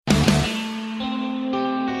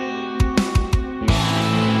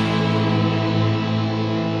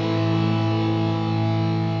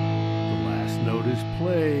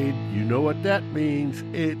know what that means.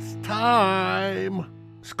 It's time.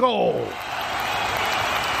 Skol!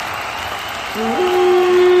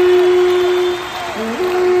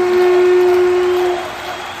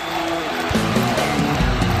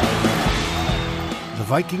 The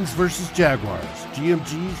Vikings versus Jaguars,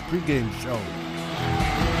 GMG's pregame show.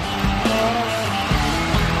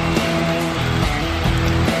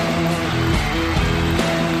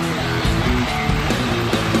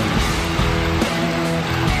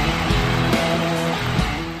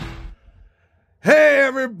 Hey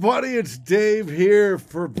everybody, it's Dave here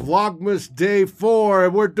for Vlogmas Day 4,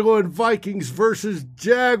 and we're doing Vikings versus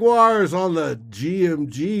Jaguars on the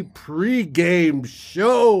GMG pregame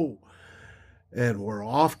show. And we're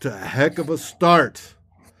off to a heck of a start.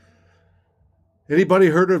 Anybody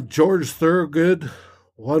heard of George Thorogood?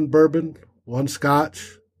 1 bourbon, 1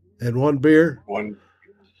 scotch, and 1 beer?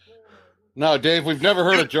 No, Dave, we've never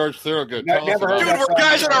heard of George Thorogood. Never heard Dude, we're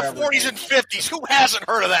guys in our 40s and 50s. Who hasn't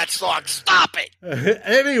heard of that song? Stop it.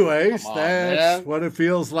 Anyways, that's what it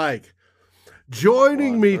feels like.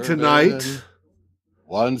 Joining me tonight,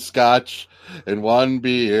 1 scotch and 1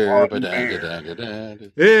 beer.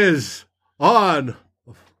 Is on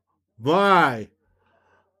my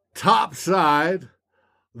top side,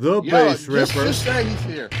 the bass ripper. Just say he's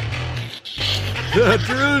here. The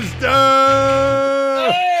Drewster!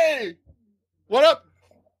 Hey! What up?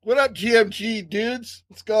 What up, GMG dudes?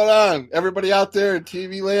 What's going on? Everybody out there in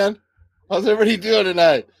TV land? How's everybody doing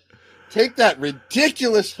tonight? Take that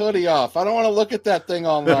ridiculous hoodie off. I don't want to look at that thing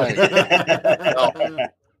all night. No,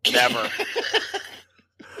 never.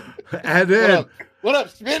 And then, what up,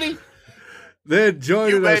 Smitty? Then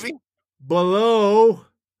joining us below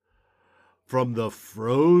from the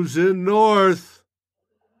frozen north,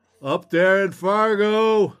 up there in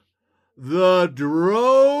Fargo, the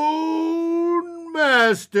Drone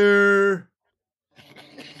Master,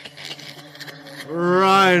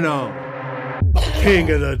 Rhino,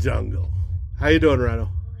 King of the Jungle. How you doing, Rhino?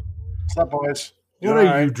 What's up, boys? What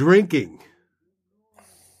are you drinking?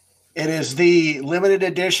 It is the limited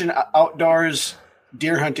edition outdoors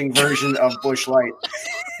deer hunting version of Busch Light.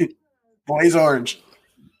 Blaze Orange.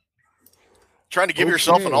 Trying to give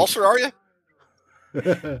yourself an ulcer, are you?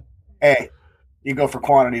 Hey, you go for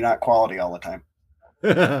quantity, not quality all the time.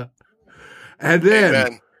 And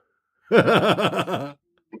then, I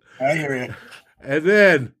hear you. And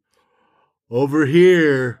then, over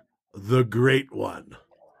here, the great one,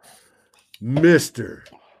 Mr.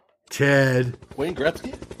 Ted Wayne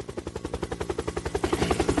Gretzky?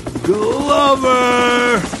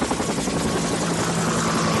 Glover.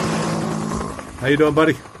 How you doing,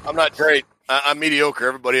 buddy? I'm not great. I'm mediocre.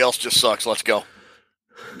 Everybody else just sucks. Let's go.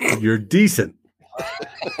 You're decent.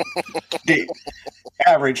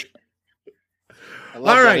 Average. I love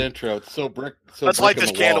All that right. intro. It's so brick. So Let's light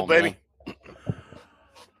this candle, baby. Man.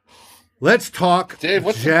 Let's talk Dave,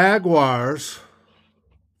 Jaguars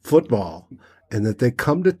football, and that they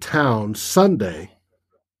come to town Sunday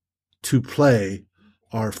to play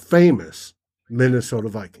our famous Minnesota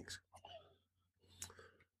Vikings.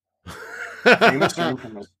 Famous or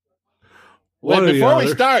infamous? One or the Before we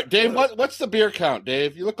other. start, Dave, what's the beer count,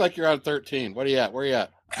 Dave? You look like you're on 13. What are you at? Where are you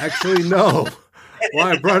at? Actually, no.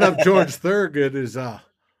 Why I brought up George Thorogood is I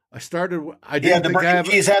didn't think I have.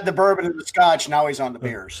 He's had the bourbon and the scotch. Now he's on the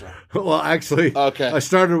beer. So. Well, actually, Okay. I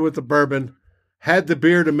started with the bourbon, had the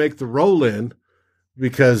beer to make the roll in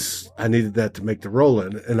because I needed that to make the roll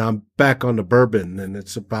in, and I'm back on the bourbon, and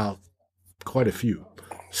it's about quite a few.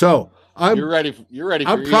 So You're ready for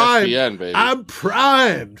I'm primed. ESPN, baby. I'm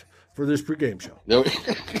primed for this pregame show. No.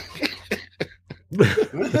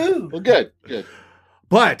 Well, good.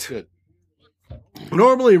 But Good.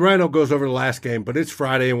 normally Rhino goes over the last game, but it's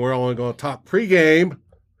Friday, and we're only going to talk pregame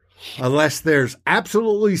unless there's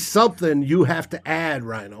absolutely something you have to add,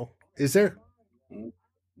 Rhino. Is there?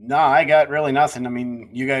 No, I got really nothing. I mean,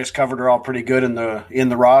 you guys covered her all pretty good in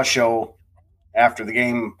the Raw show after the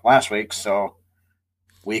game last week, so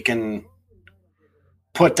we can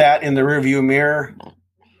put that in the rearview mirror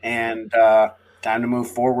and time to move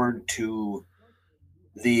forward to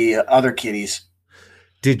the other kiddies.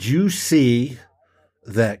 Did you see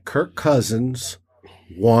that Kirk Cousins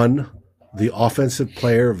won the Offensive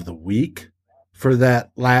Player of the Week for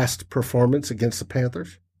that last performance against the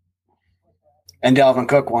Panthers? And Dalvin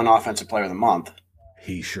Cook won Offensive Player of the Month.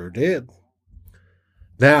 He sure did.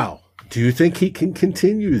 Now, do you think he can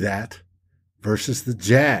continue that versus the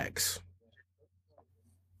Jags?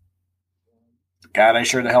 God, I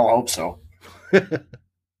sure the hell hope so.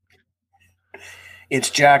 It's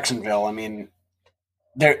Jacksonville. I mean,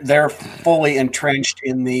 they're fully entrenched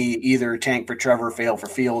in the either tank for Trevor, fail for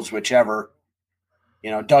Fields, whichever.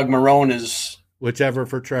 Doug Marrone is Whichever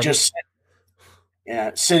for Trevor. just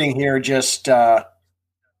sitting here just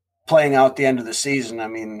playing out the end of the season. I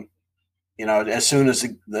mean, as soon as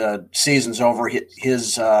the season's over,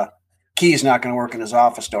 his key's not going to work in his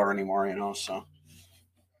office door anymore, so.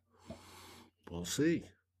 We'll see.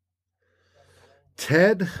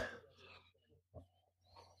 Ted,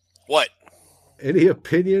 What? any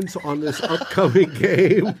opinions on this upcoming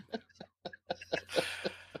game?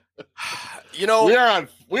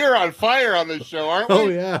 We're on fire on this show, aren't we? Oh,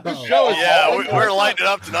 yeah. This show is Yeah, we're lighting it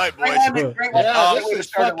up tonight, boys. Yeah, this is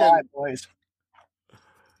fucking. boys.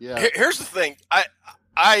 Yeah. Here's the thing.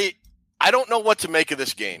 I don't know what to make of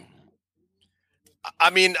this game.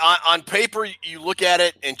 I mean, on paper, you look at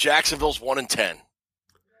it, and Jacksonville's 1-10.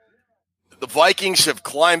 The Vikings have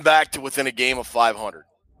climbed back to within a game of 500.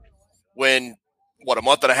 When, a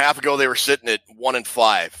month and a half ago, they were sitting at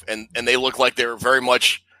 1-5, and they look like they were very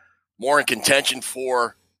much more in contention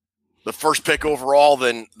for the first pick overall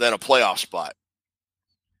than a playoff spot.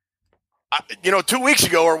 2 weeks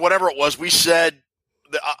ago or whatever it was, we said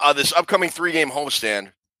this upcoming 3-game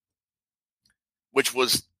homestand, which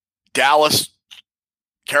was Dallas,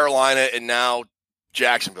 Carolina, and now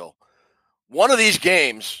Jacksonville. One of these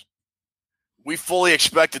games, we fully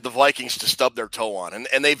expected the Vikings to stub their toe on,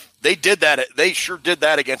 and they did that. They sure did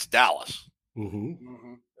that against Dallas.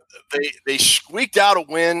 Mm-hmm. They squeaked out a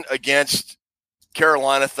win against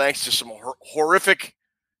Carolina thanks to some horrific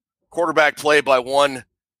quarterback play by one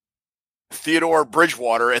Theodore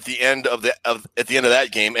Bridgewater at the end of that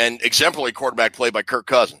game, and exemplary quarterback play by Kirk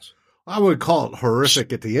Cousins. I would call it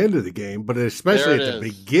horrific at the end of the game, but especially at the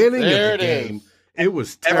beginning of the game, it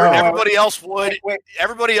was terrible. Everybody else would. Wait.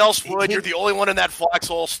 Everybody else would. You're the only one in that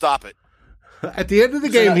foxhole. Stop it. At the end of the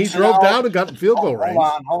game, he drove down and got the field goal range.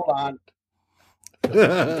 Hold on. I'm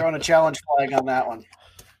throwing a challenge flag on that one.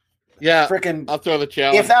 Yeah, Freaking! I'll throw the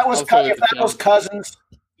challenge. If that was Cousins,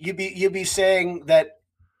 you'd be saying that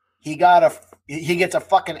he gets a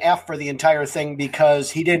fucking F for the entire thing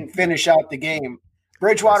because he didn't finish out the game.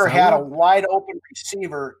 Bridgewater had a wide open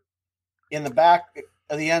receiver in the back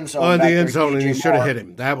of the end zone. Oh, in the end zone, and he should have hit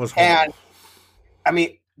him. That was horrible. And I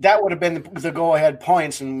mean, that would have been the go-ahead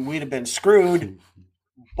points, and we'd have been screwed.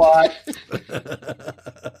 But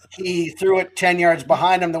he threw it 10 yards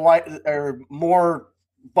behind him. Or more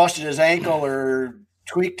busted his ankle or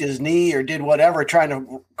tweaked his knee or did whatever, trying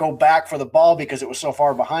to go back for the ball because it was so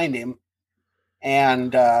far behind him.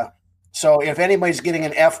 And so if anybody's getting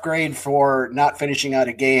an F grade for not finishing out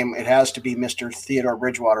a game, it has to be Mr. Theodore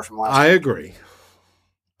Bridgewater from last I week. agree.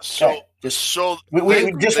 So we just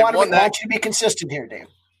want you to be consistent here, Dave.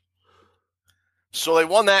 So they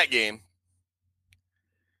won that game.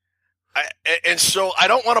 And so I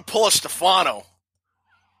don't want to pull a Stefano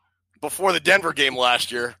before the Denver game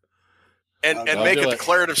last year and make a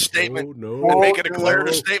declarative statement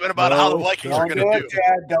statement about how the Vikings are going to do.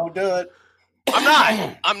 Dad, don't do it.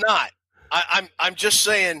 I'm not. I'm just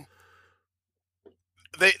saying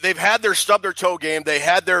they've had their stub their toe game. They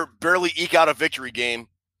had their barely eke out a victory game.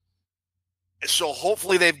 So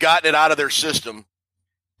hopefully they've gotten it out of their system.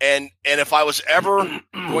 And if I was ever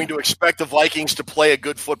going to expect the Vikings to play a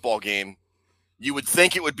good football game, you would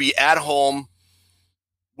think it would be at home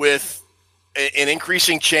with an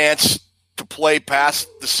increasing chance to play past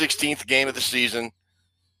the 16th game of the season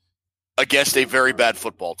against a very bad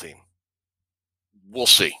football team. We'll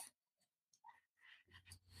see.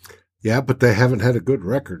 Yeah, but they haven't had a good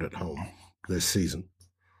record at home this season.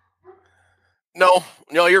 No,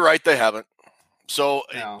 you're right. They haven't. So,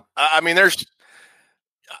 No. I mean, there's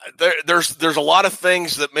a lot of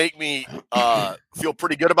things that make me feel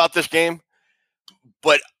pretty good about this game,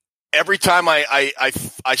 but every time I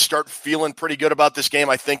start feeling pretty good about this game,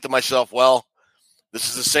 I think to myself, well, this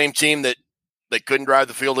is the same team that couldn't drive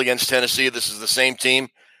the field against Tennessee. This is the same team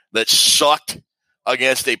that sucked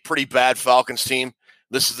against a pretty bad Falcons team.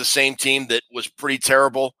 This is the same team that was pretty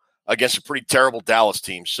terrible against a pretty terrible Dallas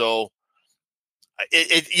team. So,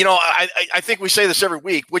 I think we say this every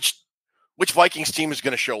week, which Vikings team is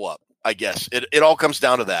going to show up, I guess. It all comes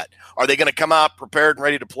down to that. Are they going to come out prepared and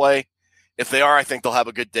ready to play? If they are, I think they'll have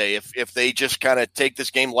a good day. If they just kind of take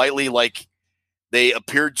this game lightly like they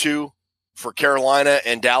appeared to for Carolina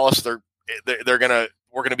and Dallas, we're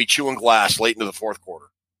going to be chewing glass late into the fourth quarter.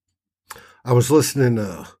 I was listening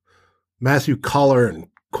to Matthew Collar and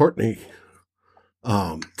Courtney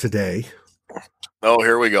today. Oh,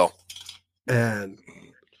 here we go. And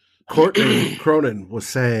Courtney Cronin was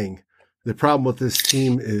saying the problem with this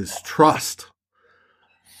team is trust.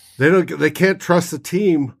 They can't trust the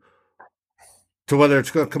team to whether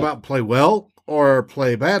it's going to come out and play well or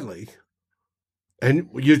play badly. And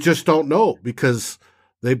you just don't know because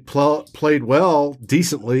They played well,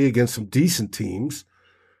 decently against some decent teams,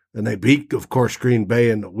 and they beat, of course, Green Bay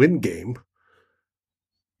in the win game.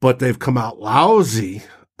 But they've come out lousy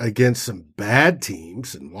against some bad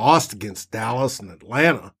teams and lost against Dallas and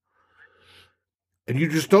Atlanta. And you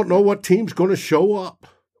just don't know what team's going to show up.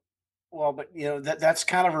 Well, but that's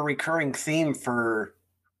kind of a recurring theme for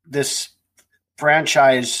this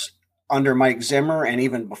franchise under Mike Zimmer, and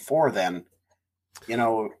even before then.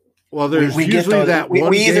 Well, there's usually that one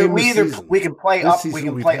we game we can play this up, season we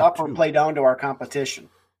can we've play had up or two. play down to our competition.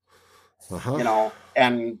 Uh-huh.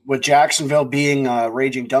 And with Jacksonville being a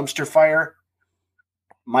raging dumpster fire,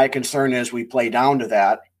 my concern is we play down to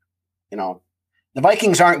that. The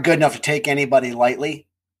Vikings aren't good enough to take anybody lightly,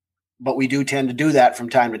 but we do tend to do that from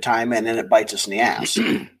time to time, and then it bites us in the ass.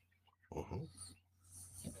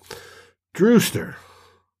 Drewster,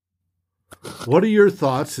 what are your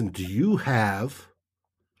thoughts, and do you have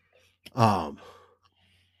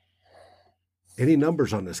any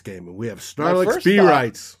numbers on this game? And we have Snarlix B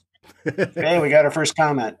writes. Hey, we got our first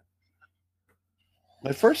comment.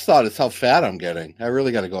 My first thought is how fat I'm getting. I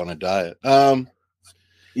really got to go on a diet.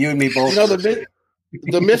 You and me both.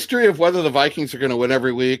 The mystery of whether the Vikings are going to win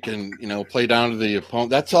every week and, play down to the opponent,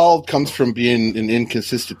 that's all comes from being an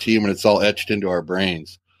inconsistent team, and it's all etched into our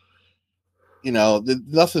brains.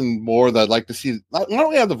 Nothing more that I'd like to see. Why don't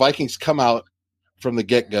we have the Vikings come out from the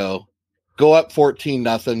get-go, go up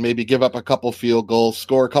 14-0, maybe give up a couple field goals,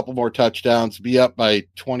 score a couple more touchdowns, be up by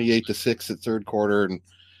 28-6 at third quarter, and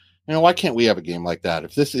why can't we have a game like that?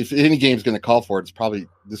 If any game's going to call for it,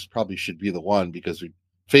 this probably should be the one, because we're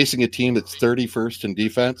facing a team that's 31st in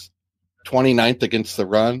defense, 29th against the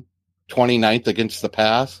run, 29th against the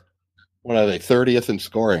pass. What are they? 30th in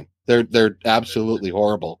scoring. They're absolutely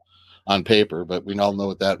horrible on paper, but we all know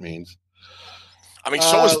what that means. I mean,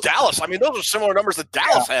 so is Dallas. I mean, those are similar numbers that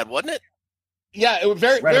Dallas had, wasn't it? Yeah, it was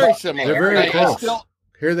very similar. They're very close.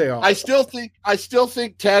 Here they are. I still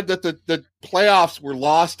think, Ted, that the playoffs were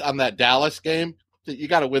lost on that Dallas game. You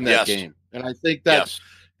got to win that game, and I think that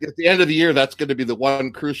at the end of the year, that's going to be the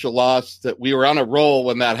one crucial loss. That we were on a roll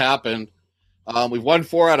when that happened. We've won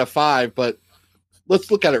 4 out of 5, but let's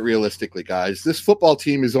look at it realistically, guys. This football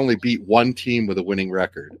team has only beat one team with a winning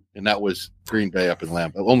record, and that was Green Bay up in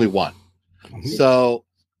Lambeau. Only one. Mm-hmm. So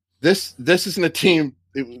this isn't a team.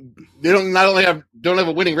 They don't have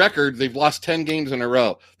a winning record. They've lost 10 games in a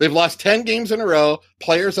row. They've lost 10 games in a row.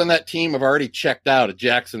 Players on that team have already checked out at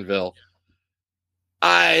Jacksonville.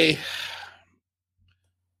 I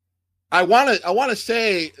want to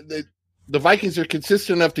say that the Vikings are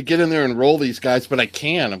consistent enough to get in there and roll these guys, but I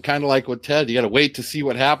can't. I'm kind of like with Ted. You got to wait to see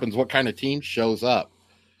what happens, what kind of team shows up.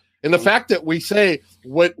 And the fact that we say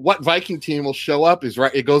what Viking team will show up is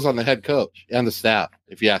right. It goes on the head coach and the staff,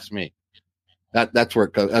 if you ask me. That's where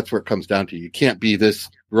it comes down to. You can't be this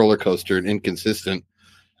roller coaster and inconsistent.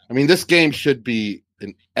 I mean, this game should be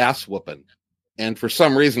an ass whooping. And for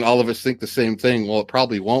some reason, all of us think the same thing. Well, it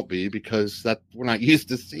probably won't be, because we're not used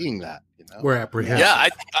to seeing that. We're apprehensive. Yeah,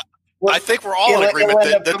 I think we're all in agreement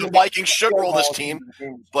that the Vikings should roll this team.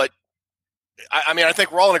 But I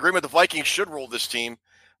think we're all in agreement the Vikings should roll this team,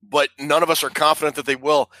 but none of us are confident that they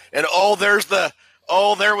will. And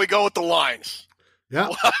there we go with the lines. Yeah.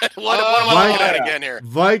 what am I looking at again here?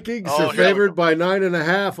 Vikings are favored by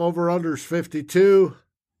 9.5. Over-unders 52.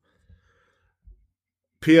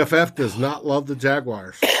 PFF does not love the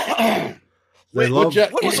Jaguars. They love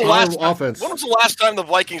offense. When was the last time the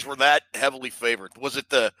Vikings were that heavily favored? Was it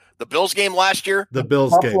the Bills game last year? The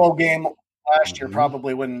Bills Buffalo game last year,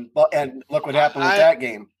 probably, and look what happened with that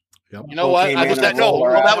game. Yep. You know what?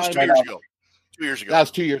 That was 2 years ago. 2 years ago. That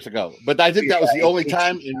was 2 years ago. But I think that was the only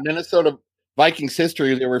time in Minnesota Vikings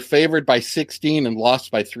history they were favored by 16 and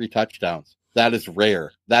lost by 3 touchdowns. That is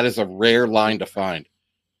rare. That is a rare line to find.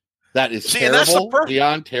 That is terrible,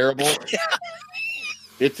 beyond terrible.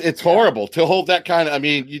 It's horrible to hold that kind of. I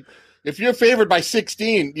mean, if you're favored by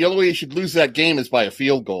 16, the only way you should lose that game is by a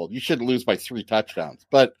field goal. You shouldn't lose by 3 touchdowns.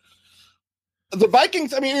 But the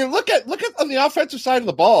Vikings, I mean, look at on the offensive side of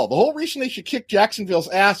the ball. The whole reason they should kick Jacksonville's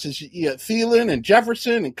ass is Thielen and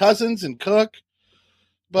Jefferson and Cousins and Cook,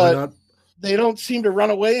 but they don't seem to run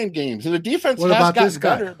away in games. And the defense has gotten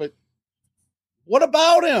better. But what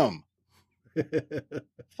about him?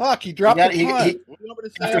 Fuck, he dropped the punt.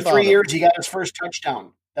 After 3 years, he got his first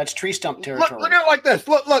touchdown. That's tree stump territory. Look at it like this.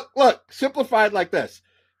 Look. Simplified like this.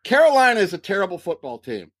 Carolina is a terrible football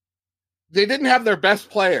team. They didn't have their best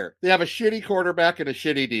player. They have a shitty quarterback and a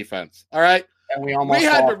shitty defense. All right? And we almost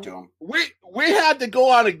lost to him. We had to go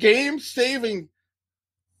on a game-saving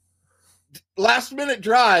last-minute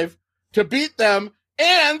drive to beat them,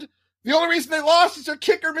 and The only reason they lost is their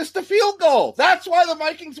kicker missed a field goal. That's why the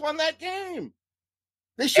Vikings won that game.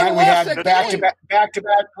 They should have lost that game.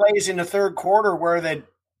 Back-to-back plays in the third quarter where they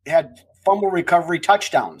had fumble recovery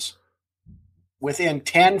touchdowns within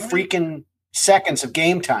 10 freaking seconds of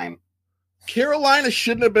game time. Carolina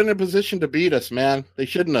shouldn't have been in a position to beat us, man. They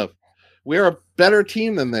shouldn't have. We're a better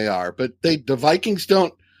team than they are, but the Vikings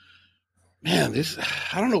don't. Man,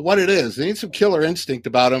 I don't know what it is. They need some killer instinct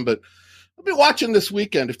about them, but I'll be watching this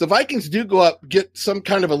weekend. If the Vikings do go up, get some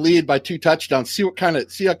kind of a lead by 2 touchdowns, see what kind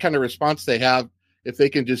of response they have. If they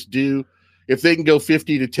can go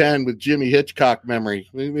 50-10 with Jimmy Hitchcock memory,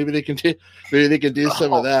 maybe they can do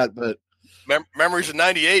some of that. But memories of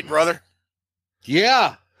 '98, brother.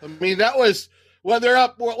 Yeah, I mean that was they're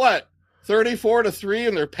up 34-3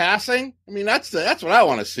 and they're passing. I mean that's what I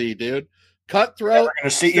want to see, dude. Cutthroat.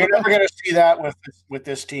 You're never going to see that with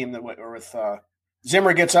this team or with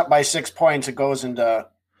Zimmer gets up by 6 points. It goes into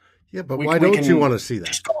but why don't you want to see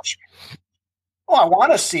that? I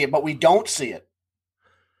want to see it, but we don't see it.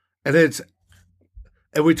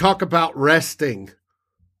 And we talk about resting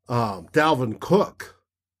Dalvin Cook.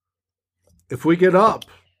 If we get up,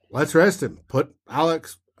 let's rest him. Put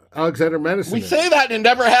Alexander Madison. We say that and it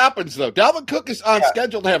never happens though. Dalvin Cook is on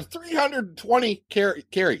schedule to have 320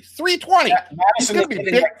 carries. 320. Madison is going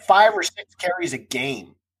to get 5 or 6 carries a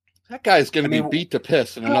game. That guy's going to be beat to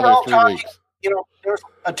piss in another 3 weeks. There's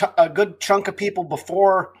a good chunk of people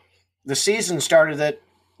before the season started that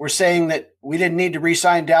were saying that we didn't need to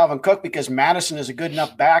re-sign Dalvin Cook because Madison is a good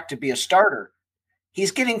enough back to be a starter. He's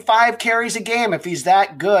getting 5 carries a game. If he's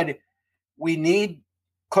that good, we need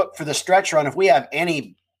Cook for the stretch run. If we have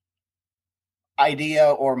any idea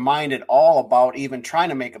or mind at all about even trying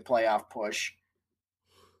to make a playoff push,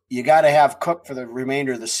 you got to have Cook for the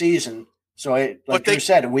remainder of the season. So, you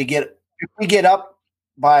said, if we get up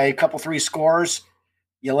by a couple 3 scores,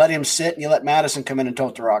 you let him sit and you let Madison come in and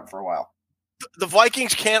tote the rock for a while. The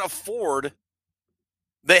Vikings can't afford.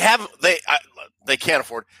 They can't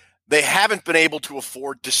afford. They haven't been able to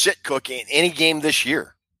afford to sit Cook in any game this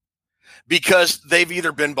year because they've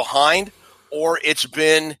either been behind or it's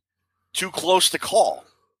been too close to call.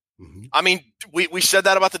 Mm-hmm. I mean, we said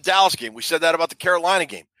that about the Dallas game. We said that about the Carolina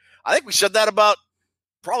game. I think we said that about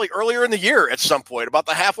probably earlier in the year at some point about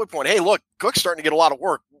the halfway point. Hey, look, Cook's starting to get a lot of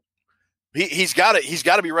work. He's got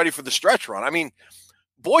to be ready for the stretch run. I mean,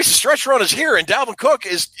 boys, the stretch run is here, and Dalvin Cook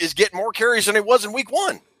is getting more carries than he was in week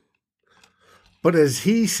 1. But as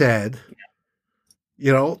he said,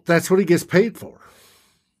 that's what he gets paid for.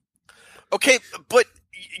 Okay, but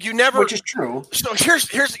you never, which is true. So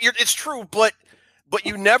it's true, but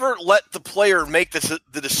you never let the player make the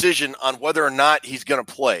decision on whether or not he's going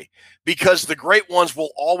to play because the great ones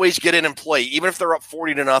will always get in and play, even if they're up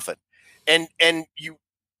 40-0. And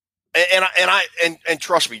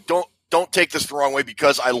trust me, don't take this the wrong way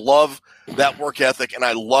because I love that work ethic and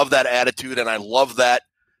I love that attitude and I love that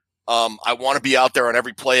I want to be out there on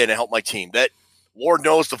every play and help my team. That Lord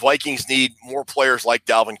knows the Vikings need more players like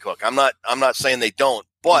Dalvin Cook. I'm not saying they don't,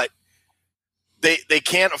 but they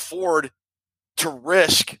can't afford to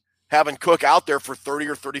risk having Cook out there for 30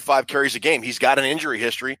 or 35 carries a game. He's got an injury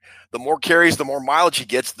history. The more carries, the more mileage he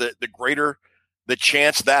gets, the greater the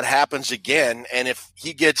chance that happens again. And if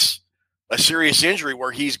he gets a serious injury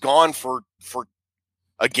where he's gone for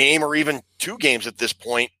a game or even 2 games at this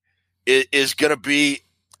point, it is going to be,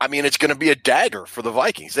 it's going to be a dagger for the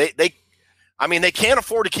Vikings. They can't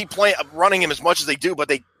afford to keep running him as much as they do, but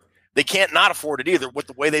they can't not afford it either with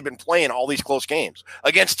the way they've been playing all these close games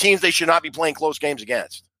against teams they should not be playing close games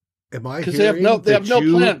against. Am I because they have no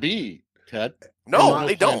plan B, Ted? No,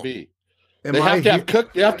 they don't. They have to have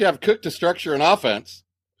Cook. They have to have Cook to structure an offense.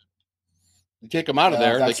 You take them out of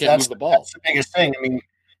there, they can't move the ball. That's the biggest thing. I mean,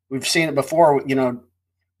 we've seen it before.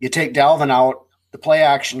 You take Dalvin out, the play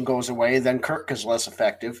action goes away, then Kirk is less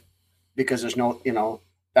effective because there's no,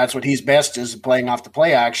 that's what he's best is playing off the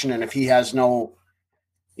play action. And if he has no,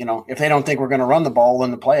 if they don't think we're going to run the ball,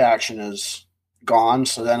 then the play action is gone.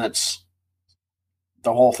 So then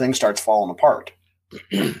the whole thing starts falling apart.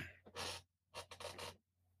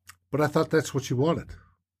 But I thought that's what you wanted.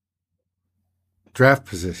 Draft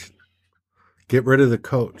position. Get rid of the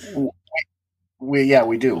coach.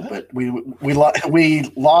 We do, but we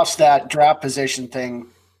lost that draft position thing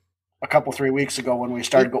a couple 3 weeks ago when we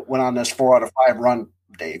went on this 4 out of 5 run.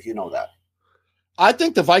 Dave, you know that. I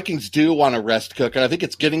think the Vikings do want to rest Cook, and I think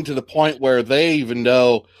it's getting to the point where they even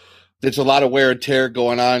know there's a lot of wear and tear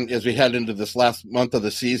going on as we head into this last month of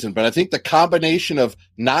the season. But I think the combination of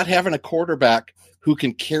not having a quarterback who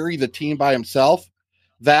can carry the team by himself,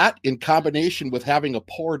 that in combination with having a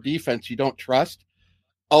poor defense you don't trust,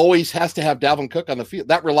 always has to have Dalvin Cook on the field.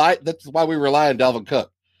 That's why we rely on Dalvin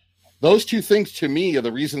Cook. Those two things to me are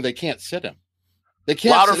the reason they can't sit him. They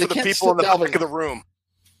can't. Louder for the people in the back of the room.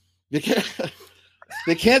 They can't.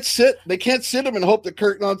 They can't sit him and hope that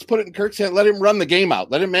let's put it in Kirk's hand. Let him run the game out.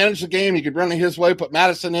 Let him manage the game. He could run it his way. Put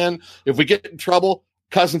Madison in. If we get in trouble,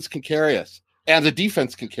 Cousins can carry us, and the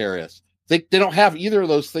defense can carry us. They don't have either of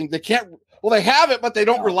those things. They can't. Well, they have it, but they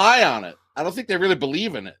don't rely on it. I don't think they really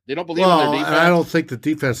believe in it. They don't believe in their defense. I don't think the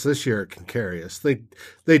defense this year can carry us. They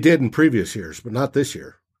did in previous years, but not this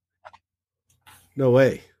year. No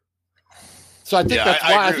way. So I think that's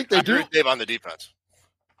why I think they do. Dave on the defense.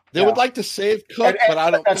 They would like to save Cook, but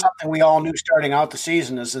I don't. That's something we all knew starting out the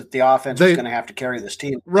season is that the offense was going to have to carry this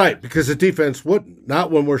team. Right, because the defense wouldn't.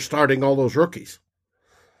 Not when we're starting all those rookies.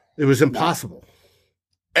 It was impossible.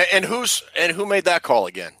 And who made that call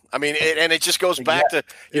again? I mean, it just goes back to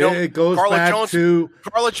it goes back to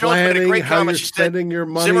Carla Jones made a great comment. She said, spending your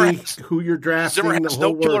money, who you're drafting. Zimmer has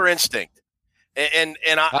no killer instinct, and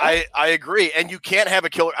I agree. And you can't have a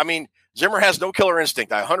killer. I mean, Zimmer has no killer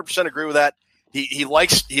instinct. I 100% agree with that. He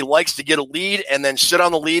likes to get a lead and then sit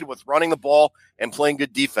on the lead with running the ball and playing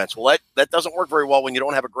good defense. Well, that doesn't work very well when you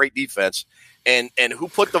don't have a great defense. And who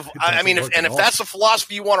put the? I mean, if that's the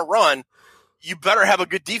philosophy you want to run, you better have a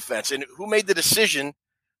good defense. And who made the decision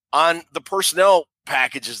on the personnel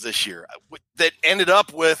packages this year that ended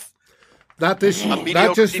up with not just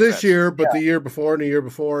defense. This year, but the year before and the year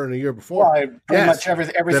before and the year before? Well, pretty much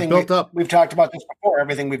everything built up. We've talked about this before.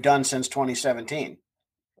 Everything we've done since 2017.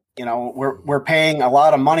 You know, we're paying a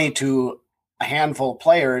lot of money to a handful of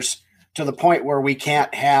players to the point where we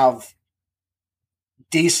can't have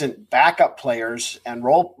decent backup players and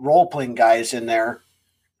role playing guys in there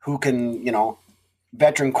who can,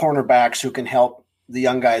 veteran cornerbacks who can help the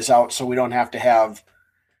young guys out, so we don't have to have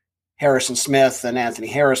Harrison Smith and Anthony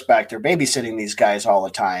Harris back there babysitting these guys all the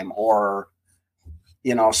time, or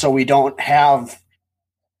so we don't have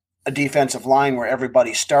a defensive line where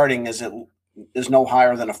everybody's starting is no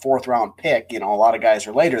higher than a 4th round pick. A lot of guys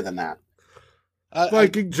are later than that.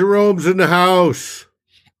 Viking Jerome's in the house.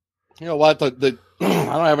 You know what? I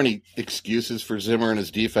don't have any excuses for Zimmer and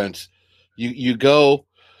his defense. You go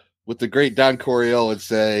with the great Don Coryell and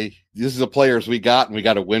say, this is the players we got and we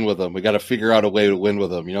got to win with them. We got to figure out a way to win with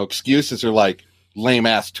them. Excuses are like lame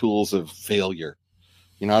ass tools of failure.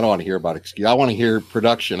 I don't want to hear about excuses. I want to hear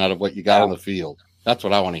production out of what you got on the field. That's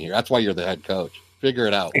what I want to hear. That's why you're the head coach. Figure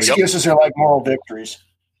it out. Excuses are like moral victories.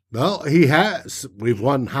 Well, he has. We've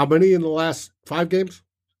won how many in the last 5 games?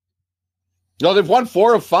 No, they've won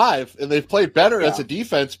 4 of 5, and they've played better as a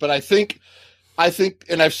defense. But I think,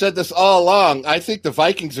 and I've said this all along, I think the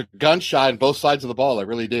Vikings are gun shy on both sides of the ball. I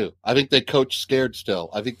really do. I think they coach scared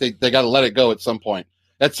still. I think they got to let it go at some point.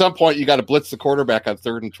 At some point, you got to blitz the quarterback on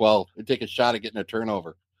 3rd and 12 and take a shot at getting a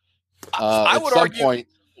turnover. I would argue.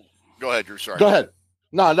 Go ahead, Drew. Sorry. Go ahead.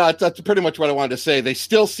 No, that's pretty much what I wanted to say. They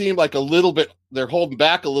still seem like a little bit, they're holding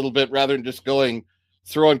back a little bit rather than just throwing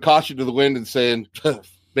caution to the wind and saying,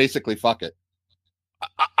 basically, fuck it.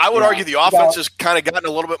 I would argue the offense has kind of gotten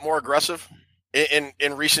a little bit more aggressive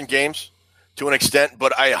in recent games to an extent,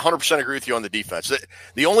 but I 100% agree with you on the defense.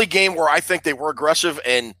 The only game where I think they were aggressive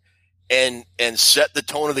and set the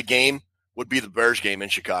tone of the game would be the Bears game in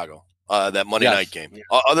Chicago, that Monday night game. Yeah.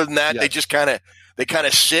 Other than that, they just kind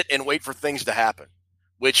of sit and wait for things to happen.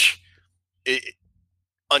 Which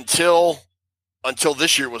until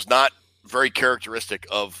this year was not very characteristic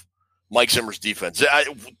of Mike Zimmer's defense.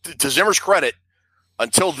 To Zimmer's credit,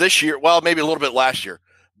 until this year, well, maybe a little bit last year,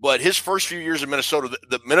 but his first few years in Minnesota,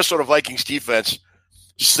 the Minnesota Vikings defense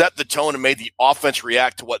set the tone and made the offense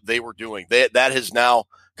react to what they were doing. That has now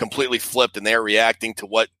completely flipped, and they're reacting to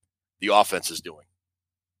what the offense is doing.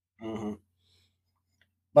 Mm-hmm.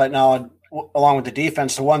 But now, along with the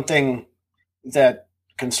defense, the one thing that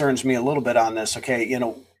concerns me a little bit on this. Okay,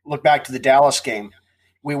 look back to the Dallas game.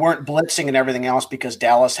 We weren't blitzing and everything else because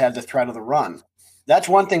Dallas had the threat of the run. That's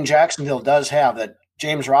one thing Jacksonville does have, that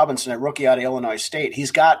James Robinson, a rookie out of Illinois State,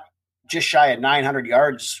 he's got just shy of 900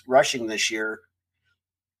 yards rushing this year.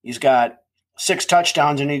 He's got 6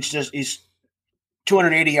 touchdowns, and he's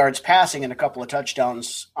 280 yards passing and a couple of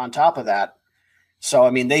touchdowns on top of that. So,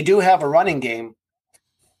 I mean, they do have a running game.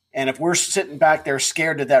 And if we're sitting back there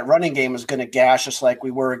scared that running game is going to gash us like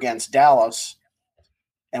we were against Dallas,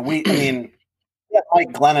 and we got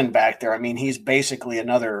Mike Glennon back there. I mean, he's basically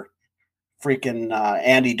another freaking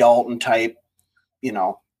Andy Dalton type.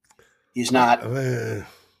 He's not. I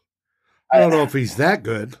don't know if he's that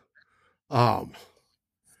good.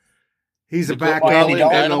 He's a backup,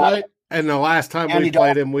 and the last time we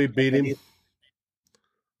played him, we beat him.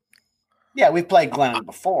 Yeah, we've played Glennon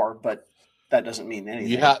before, but that doesn't mean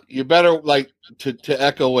anything. You better, like, to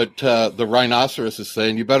echo what the Rhinoceros is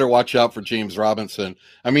saying, you better watch out for James Robinson.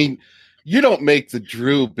 I mean, you don't make the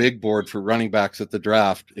Drew big board for running backs at the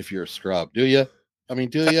draft if you're a scrub, do you? I mean,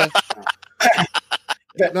 do you?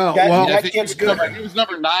 That kid's good. He was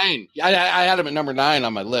number 9. I had him at number 9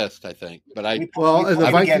 on my list, I think. But and the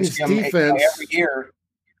Vikings defense every year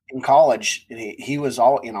in college, he was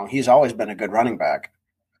he's always been a good running back.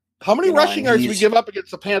 How many rushing yards we give up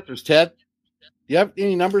against the Panthers, Ted? Do you have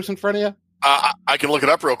any numbers in front of you? I can look it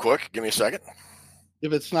up real quick. Give me a second.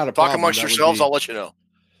 If it's not a Talk problem, amongst yourselves, I'll let you know.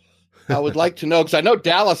 I would like to know, because I know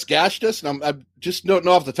Dallas gashed us, and I just don't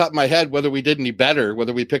know off the top of my head whether we did any better,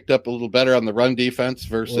 whether we picked up a little better on the run defense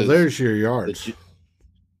versus. Well, there's your yards.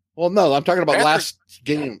 Well, no, I'm talking about last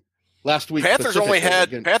week. Panthers only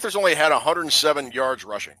had 107 yards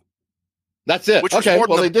rushing. That's it. Which okay,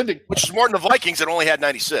 well, which is more than the Vikings that only had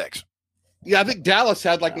 96. Yeah, I think Dallas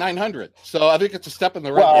had like 900. So I think it's a step in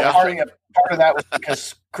the right direction. direction. Part of that was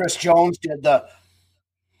because Chris Jones did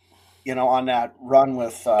on that run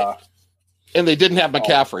with. And they didn't have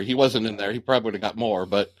McCaffrey. He wasn't in there. He probably would have got more.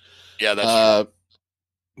 But yeah, that's true.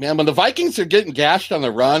 Man, when the Vikings are getting gashed on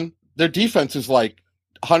the run, their defense is like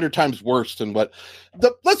 100 times worse than what.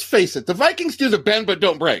 Let's face it, the Vikings do the bend but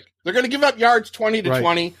don't break. They're going to give up yards 20 to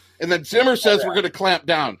 20, and then Zimmer says we're going to clamp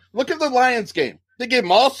down. Look at the Lions game. They gave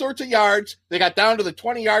them all sorts of yards. They got down to the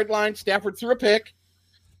 20-yard line. Stafford threw a pick.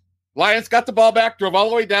 Lions got the ball back, drove all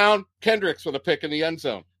the way down. Kendricks with a pick in the end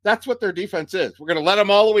zone. That's what their defense is. We're going to let them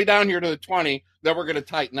all the way down here to the 20. Then we're going to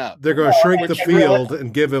tighten up. They're going to shrink the field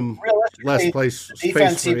and give him less space. The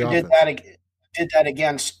defense even did that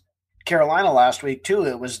against Carolina last week too.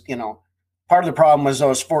 It was, part of the problem was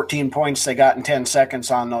those 14 points they got in 10 seconds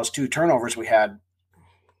on those 2 turnovers we had.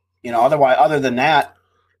 Otherwise, other than that,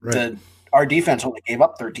 our defense only gave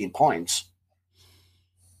up 13 points.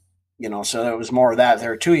 So there was more of that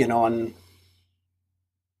there too, and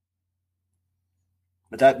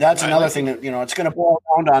but that's another thing that, it's going to boil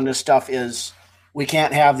down on this stuff is we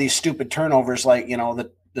can't have these stupid turnovers like,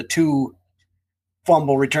 the 2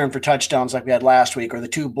 fumble return for touchdowns like we had last week, or the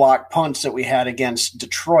 2 blocked punts that we had against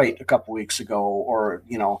Detroit a couple weeks ago, or,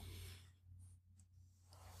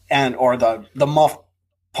 or the muff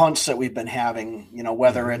punts that we've been having,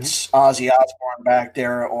 whether it's Ozzy Osbourne back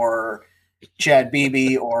there or Chad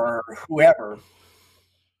Beebe or whoever.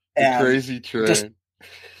 And crazy train. Just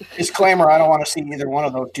disclaimer, I don't want to see either one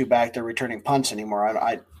of those 2 back there returning punts anymore.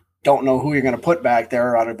 I don't know who you're going to put back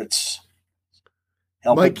there out of it's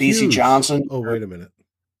Mike BC Johnson. Oh, wait a minute.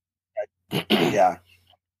 Yeah.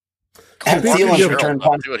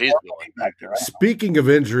 Speaking of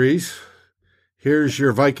injuries, here's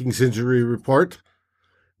your Vikings injury report.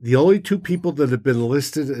 The only 2 people that have been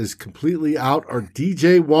listed as completely out are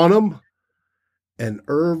DJ Wonnum and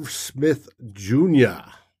Irv Smith Jr.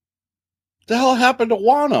 The hell happened to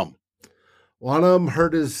Wonnum? Wonnum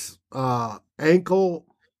hurt his ankle.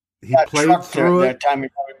 He played through it. That time he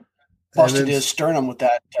probably busted his sternum with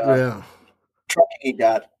that truck he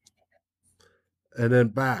got. And then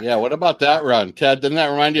back. Yeah, what about that run? Ted, didn't that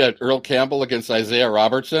remind you of Earl Campbell against Isaiah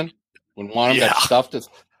Robertson when Wonnum got stuffed?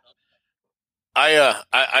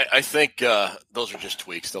 I think those are just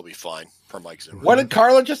tweaks. They'll be fine for Mike Zimmer. What did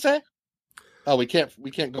Carla just say? Oh, we can't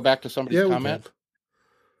go back to somebody's comment.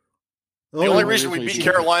 The only reason we beat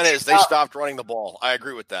Carolina is they stopped running the ball. I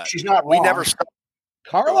agree with that. She's not wrong. We never stopped.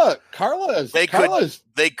 Carla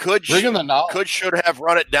should have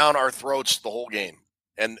run it down our throats the whole game.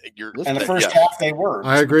 And the first half they were.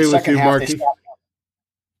 I agree with you, Marky.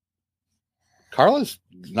 Carla's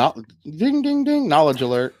not ding ding ding knowledge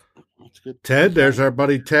alert. That's good. Ted, there's our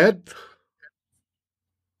buddy Ted.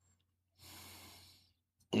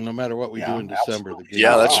 No matter what we do in December, the game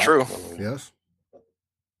that's true. Yes.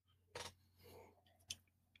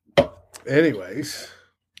 Anyways,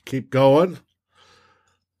 keep going.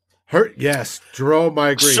 Jerome,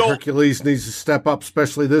 I agree. Hercules needs to step up,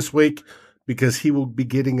 especially this week, because he will be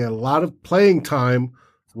getting a lot of playing time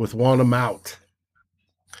with Wonnum out.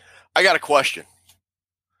 I got a question.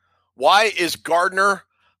 Why is Gardner,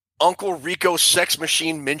 Uncle Rico Sex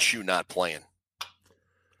Machine Minshew not playing?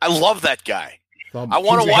 I love that guy. I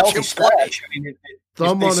want to watch him play.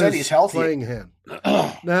 Thumb on his playing hand.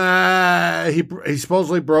 Nah, he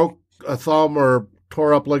supposedly broke a thumb or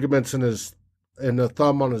tore up ligaments in the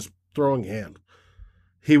thumb on his throwing hand.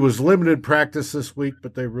 He was limited practice this week,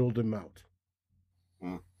 but they ruled him out.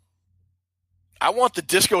 I want the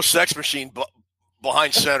Disco Sex Machine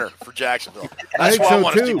behind center for Jacksonville. I think so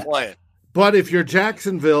want too. To see playing. But if you're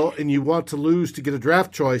Jacksonville and you want to lose to get a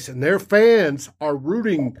draft choice, and their fans are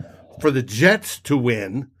rooting for the Jets to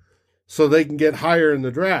win so they can get higher in the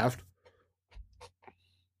draft,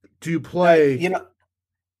 Do you play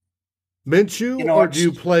Minshew or do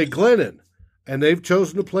you play Glennon? And they've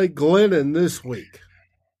chosen to play Glennon this week.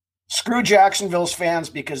 Screw Jacksonville's fans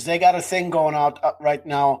because they got a thing going out right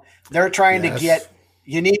now. They're trying to get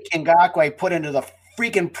Unique Ngakoue put into the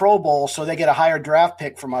freaking Pro Bowl so they get a higher draft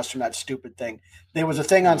pick from us from that stupid thing. There was a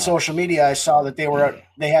thing on social media I saw that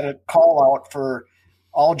they had a call out for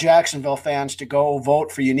all Jacksonville fans to go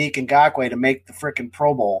vote for Unique Ngakoue to make the freaking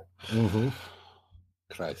Pro Bowl. Mm-hmm.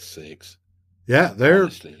 Christ's sakes. Yeah, they're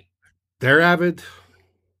avid.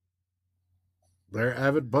 They're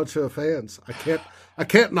avid bunch of fans. I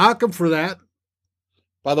can't knock them for that.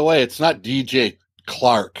 By the way, it's not DJ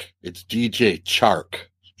Clark. It's DJ Chark.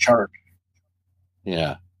 Chark.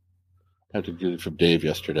 Yeah. I had to get it from Dave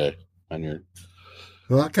yesterday on your.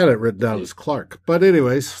 Well, I got it written down as Clark. But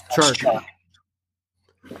anyways, Chark.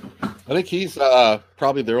 I think he's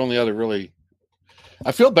probably their only other really.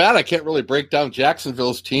 I feel bad. I can't really break down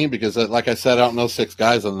Jacksonville's team because, like I said, I don't know 6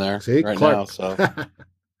 guys on there right Clark. now. So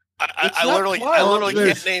I literally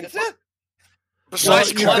can't name.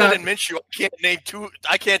 Besides Glennon and Minshew,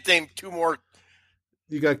 I can't name 2 more.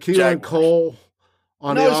 You got Keelan Cole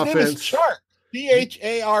on the offense. Name is Chark.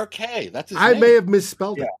 Chark. That's his name. I may have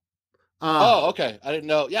misspelled it. Okay. I didn't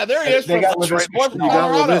know. Yeah, there he is. They got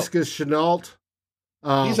Laviska Shenault.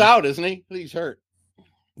 He's out, isn't he? He's hurt.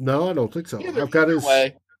 No, I don't think so. I've got his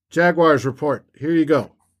Jaguars report. Here you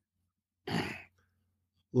go.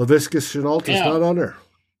 Laviska Shenault is not on there.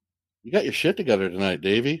 You got your shit together tonight,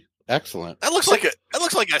 Davey. Excellent. That looks like a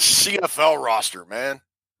CFL roster, man.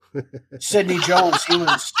 Sidney Jones,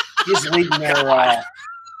 he's leading the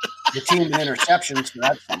team in interceptions, so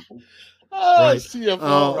that's something. Right.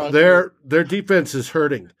 CFL their defense is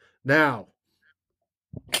hurting now.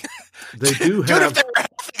 They do have. If they're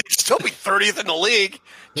healthy, they'd still be 30th in the league.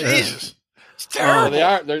 Jesus, it's terrible. They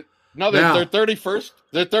are. They're 31st.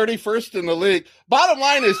 They're 31st in the league. Bottom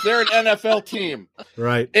line is they're an NFL team,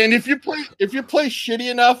 right? And if you play shitty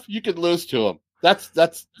enough, you could lose to them. That's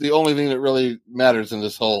the only thing that really matters in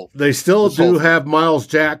this whole. They still do have Miles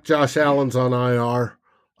Jack, Josh Allen's on IR.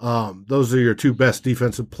 Those are your 2 best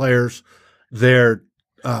defensive players. Their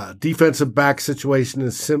defensive back situation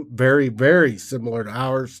is very, very similar to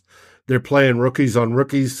ours. They're playing rookies on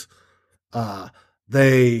rookies.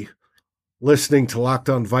 Listening to Locked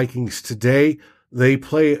On Vikings today, they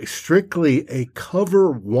play strictly a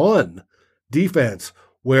cover 1 defense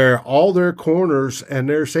where all their corners and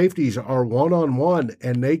their safeties are one-on-one,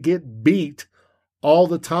 and they get beat all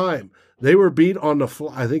the time. They were beat on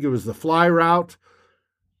I think it was the fly route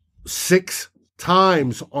 6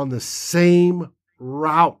 times on the same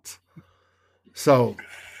route. So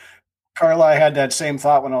Carla, I had that same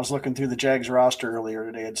thought when I was looking through the Jags roster earlier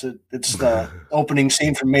today. It's the opening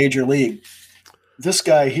scene from Major League. This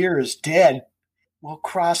guy here is dead. We'll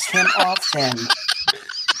cross him off then.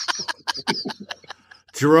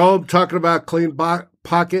 Jerome talking about clean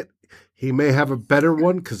pocket. He may have a better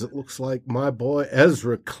one because it looks like my boy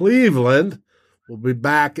Ezra Cleveland will be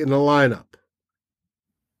back in the lineup,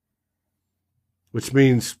 which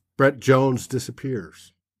means Brett Jones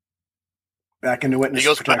disappears. Back into witness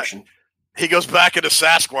protection. He goes back into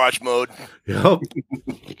Sasquatch mode. Yep.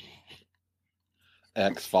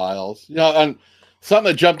 X-Files. And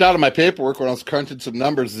something that jumped out of my paperwork when I was crunching some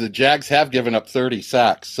numbers is the Jags have given up 30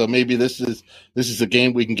 sacks. So maybe this is a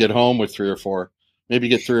game we can get home with 3 or 4. Maybe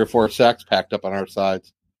get 3 or 4 sacks packed up on our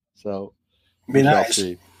sides. So be nice.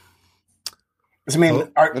 See. I mean,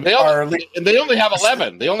 they only have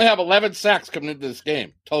 11. They only have 11 sacks coming into this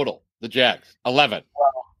game total. The Jags 11.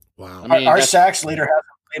 Wow. I mean, our sacks leader hasn't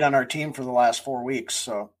played on our team for the last 4 weeks.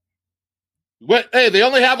 So, hey, they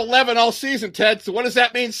only have 11 all season, Ted. So what does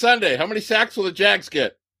that mean Sunday? How many sacks will the Jags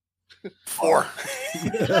get? 4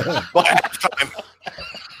 by halftime.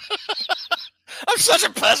 I'm such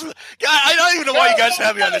a pessimist. God, I don't even know why you guys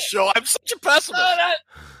have me on the show. I'm such a pessimist.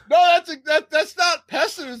 That's not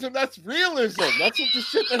pessimism. That's realism. That's what the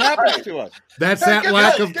shit that happens to us. That's that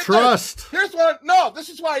lack of trust. Here's what. No, this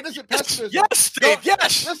is why it isn't pessimism. Yes, Dave.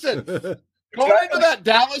 Yes. Listen, going into the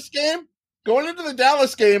Dallas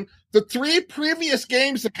game, the 3 previous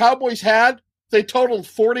games the Cowboys had, they totaled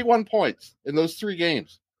 41 points in those 3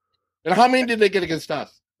 games. And how many did they get against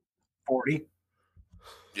us? 40.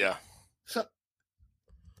 Yeah.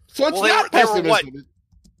 So it's not pessimism.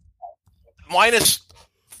 Minus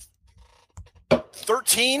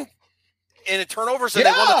 13 in turnovers, and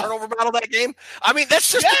they won the turnover battle that game. I mean,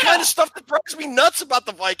 that's just the kind of stuff that drives me nuts about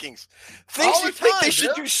the Vikings. Things you think they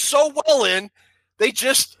should do so well in, they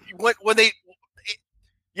just when they,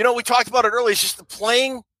 we talked about it earlier. It's just the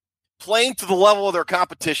playing to the level of their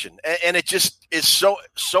competition, and it just is so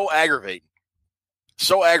aggravating.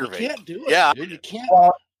 So You aggravating. can't do it. Yeah. Dude. You can't.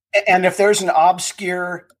 Well, and if there's an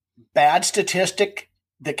obscure bad statistic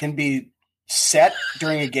that can be set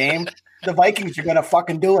during a game, the Vikings are going to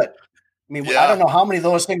fucking do it. I mean, Yeah. I don't know how many of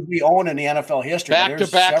those things we own in the NFL history. but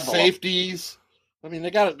there's Back-to-back several. safeties. I mean,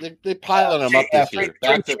 they piling them up Yeah, this three year.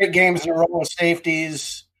 straight games in a row with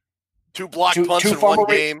safeties. 2 block Two- punts two in one fumble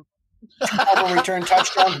game. Two fumble return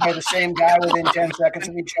touchdowns by the same guy within 10 seconds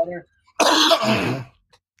of each other.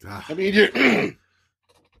 I mean,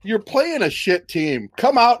 you're playing a shit team.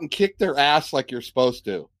 Come out and kick their ass like you're supposed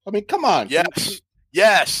to. I mean, come on. Yes.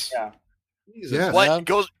 Yes. Yeah. Jesus, Yeah. What man.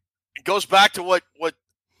 goes back to what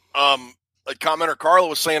a commenter Carlo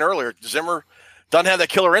was saying earlier. Zimmer doesn't have that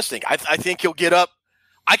killer instinct. I think he'll get up.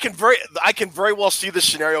 I can very well see this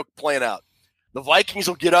scenario playing out. The Vikings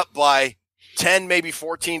will get up by 10, maybe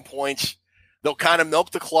 14 points. They'll kind of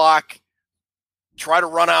milk the clock, try to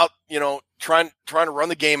run out, trying to run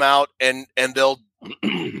the game out, and they'll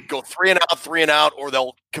go 3 and out, or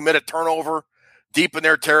they'll commit a turnover deep in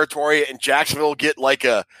their territory, and Jacksonville will get like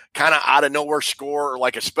a kind of out of nowhere score, or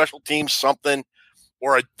like a special team something,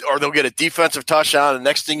 or they'll get a defensive touchdown. And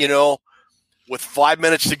next thing you know, with 5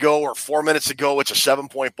 minutes to go or 4 minutes to go, it's a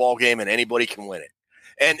 7-point ball game, and anybody can win it.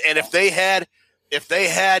 And if they had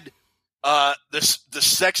the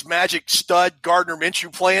sex magic stud Gardner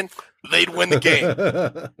Minshew playing, they'd win the game.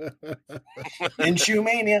 Minshew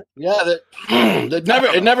mania. Yeah,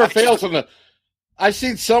 it never fails from the. I've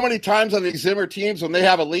seen so many times on these Zimmer teams when they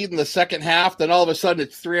have a lead in the second half, then all of a sudden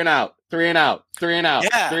it's 3 and out, 3 and out, 3 and out,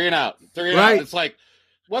 Yeah. 3 and out, 3 and Right. out. It's like,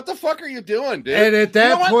 what the fuck are you doing, dude? And at that You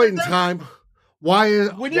know what? point in time, why?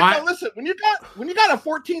 When you got a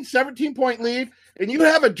 14, 17 point lead and you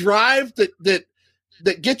have a drive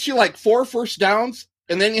that gets you like 4 first downs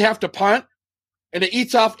and then you have to punt and it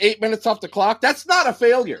eats off 8 minutes off the clock, that's not a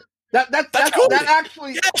failure. That good.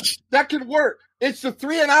 actually Yes. that could work. It's the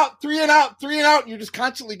 3 and out, 3 and out, 3 and out, and you're just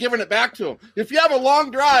constantly giving it back to them. If you have a long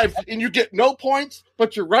drive and you get no points,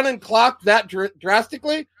 but you're running clock that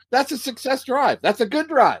drastically, that's a success drive. That's a good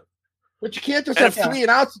drive. But you can't just have 3 and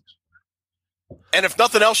outs. And if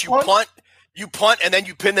nothing else, you punt, and then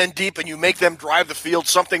you pin them deep and you make them drive the field,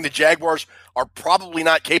 something the Jaguars are probably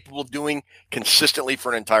not capable of doing consistently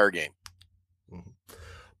for an entire game.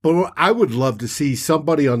 But I would love to see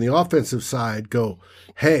somebody on the offensive side go,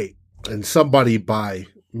 hey, and somebody by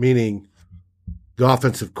meaning the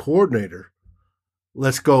offensive coordinator,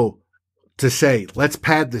 let's go to say, let's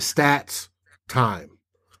pad the stats time.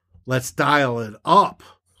 Let's dial it up.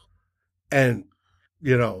 And,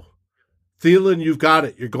 Thielen, you've got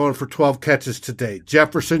it. You're going for 12 catches today.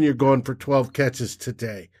 Jefferson, you're going for 12 catches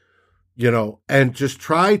today. And just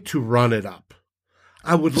try to run it up.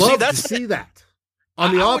 I would love to see that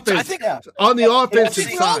on the offense. On the offensive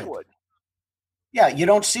side. Yeah, you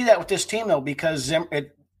don't see that with this team, though, because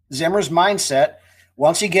Zimmer's mindset,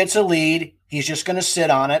 once he gets a lead, he's just going to sit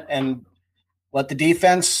on it and let the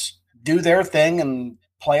defense do their thing and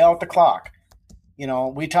play out the clock.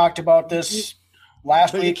 We talked about this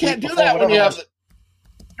last week. You can't do that when you have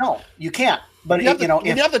No, you can't. But, when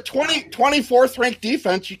you have the 24th ranked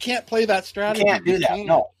defense, you can't play that strategy. You can't do that,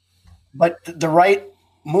 no. But the right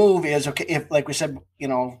move is, okay, if, like we said,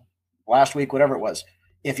 last week, whatever it was,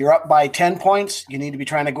 if you're up by 10 points, you need to be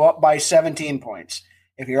trying to go up by 17 points.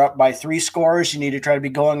 If you're up by 3 scores, you need to try to be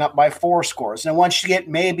going up by 4 scores. And once you get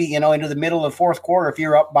maybe, into the middle of the fourth quarter, if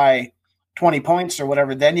you're up by 20 points or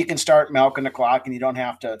whatever, then you can start milking the clock and you don't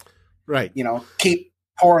have to, keep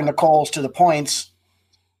pouring the coals to the points.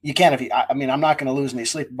 You can I'm not going to lose any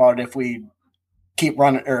sleep about it if we keep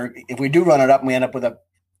running, or if we do run it up and we end up with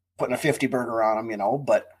putting a 50 burger on them,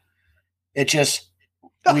 but it just,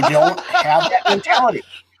 we don't have that mentality.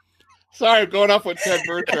 Sorry, I'm going off what Ted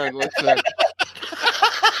Bertrand was saying.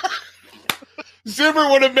 Zimmer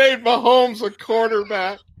would have made Mahomes a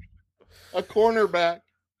cornerback.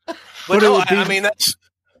 But no,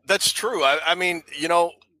 that's true.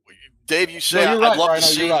 Dave, you say no, I'd right, love Rhino, to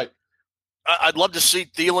see. You're right. I'd love to see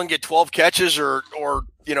Thielen get 12 catches or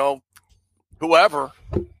whoever,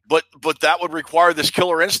 but that would require this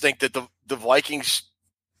killer instinct that the Vikings,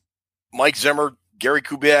 Mike Zimmer, Gary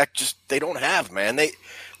Kubiak, just they don't have, man. They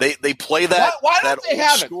play that. Why don't they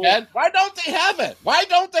have school. it, Ted? Why don't they have it? Why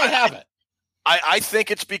don't they have it? I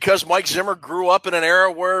think it's because Mike Zimmer grew up in an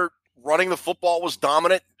era where running the football was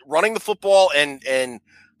dominant. Running the football and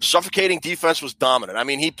suffocating defense was dominant. I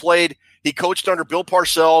mean, he coached under Bill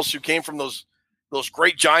Parcells, who came from those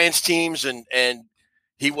great Giants teams, and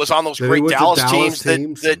he was on those great Dallas teams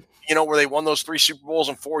that where they won those 3 Super Bowls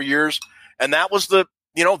in 4 years. And that was the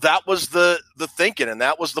that was the thinking, and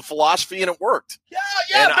that was the philosophy, and it worked. Yeah.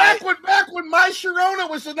 And Back when My Sharona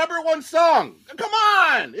was the #1 song. Come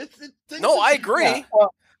on. I agree. Yeah,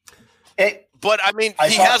 well, But I mean,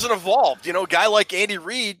 he hasn't evolved. A guy like Andy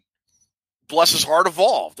Reid, bless his heart,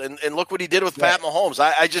 evolved, and look what he did with Pat Mahomes.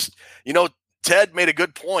 I just, Ted made a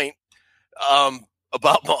good point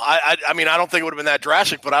about. I mean, I don't think it would have been that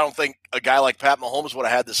drastic, but I don't think a guy like Pat Mahomes would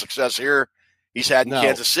have had the success here he's had in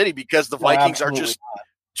Kansas City, because the Vikings are just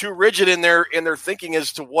too rigid in their thinking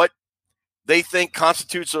as to what they think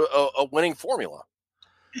constitutes a winning formula.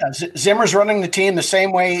 Yeah, Zimmer's running the team the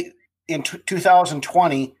same way in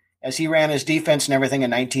 2020 as he ran his defense and everything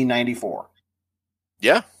in 1994.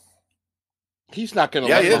 Yeah. He's not going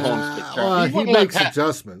to let Mahomes take charge. He makes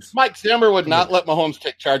adjustments. Mike Zimmer would not let Mahomes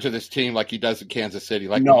take charge of this team like he does in Kansas City,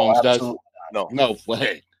 like Mahomes does. No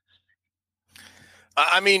way.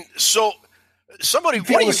 I mean, so one of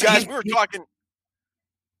you guys,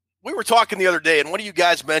 we were talking the other day, and one of you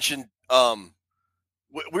guys mentioned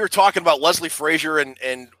we were talking about Leslie Frazier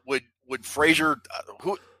and would Frazier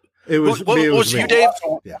who it was what was you, Dave?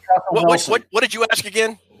 Yeah. What did you ask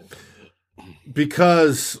again?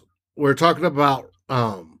 Because we're talking about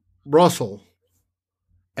Russell,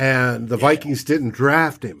 and the Vikings didn't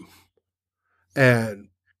draft him, and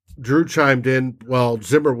Drew chimed in, well,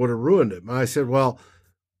 Zimmer would have ruined him. And I said, well,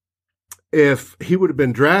 if he would have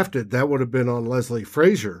been drafted, that would have been on Leslie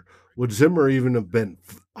Frazier. Would Zimmer even have been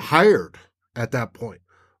hired at that point?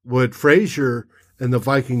 Would Frazier and the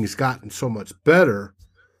Vikings gotten so much better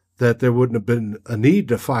that there wouldn't have been a need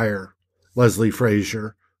to fire Leslie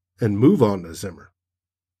Frazier and move on to Zimmer?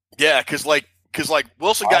 Yeah, because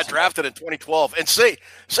Wilson got drafted in 2012, and say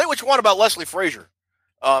what you want about Leslie Frazier.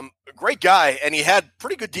 Great guy, and he had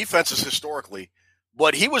pretty good defenses historically,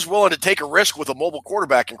 but he was willing to take a risk with a mobile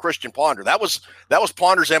quarterback in Christian Ponder. That was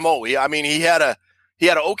Ponder's MO. I mean, he had an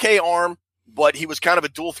okay arm, but he was kind of a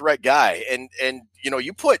dual threat guy. And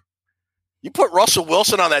you put Russell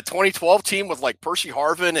Wilson on that 2012 team with like Percy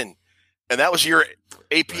Harvin, and that was your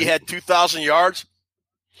AP had 2,000 yards.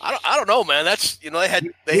 I don't know, man. That's they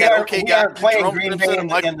had okay guys playing Green Bay in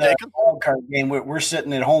the wild card game. We're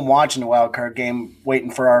sitting at home watching the wild card game, waiting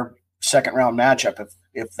for our second round matchup.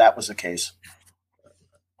 If that was the case,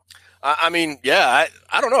 I mean, I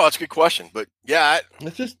don't know. That's a good question, but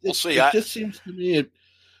we'll see. It just seems to me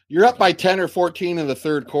you're up by 10 or 14 in the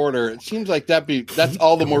third quarter. It seems like that's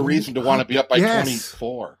all the more reason to want to be up by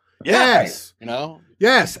 24. Yes.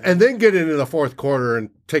 Yes, and then get into the fourth quarter and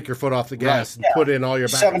take your foot off the gas and put in all your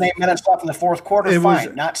back. 7-8 minutes left in the fourth quarter,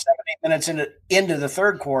 fine. Not 7-8 minutes into the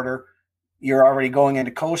third quarter, you're already going into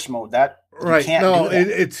coast mode. That right? No,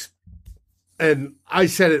 it's and I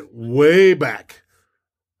said it way back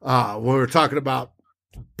when we were talking about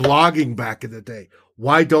blogging back in the day.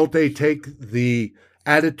 Why don't they take the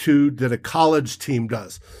attitude that a college team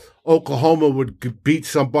does? Oklahoma would beat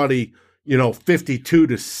somebody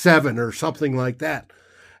 52-7 or something like that.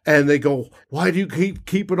 And they go, why do you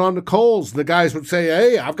keep it on the coals? And the guys would say,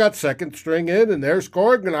 hey, I've got second string in and they're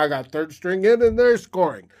scoring, and I got third string in and they're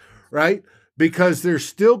scoring, right? Because they're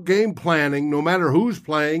still game planning, no matter who's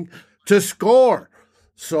playing, to score.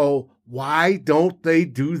 So why don't they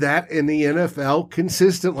do that in the NFL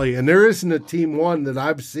consistently? And there isn't a team one that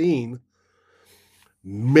I've seen.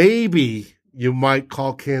 Maybe you might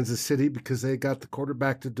call Kansas City because they got the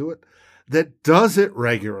quarterback to do it, that does it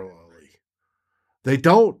regularly. They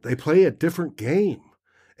don't. They play a different game.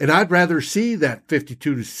 And I'd rather see that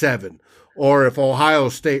 52-7, or if Ohio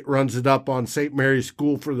State runs it up on St. Mary's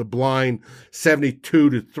School for the Blind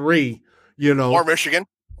 72-3,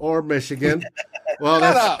 Or Michigan. Well,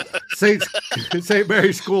 that's St.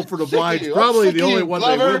 Mary's School for the Blind is probably the only one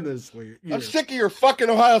they win this week. I'm sick of your fucking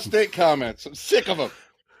Ohio State comments. I'm sick of them.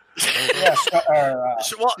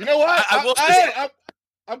 You know what?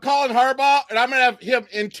 I'm calling Harbaugh, and I'm going to have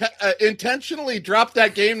him intentionally drop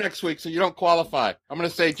that game next week so you don't qualify. I'm going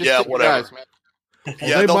to say, just whatever. Guys, man.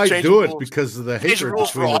 They might do it because of the hatred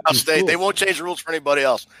rules for Ohio State. Schools. They won't change the rules for anybody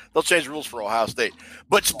else. They'll change the rules for Ohio State.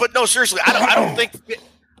 But no, seriously, I don't think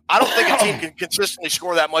a team can consistently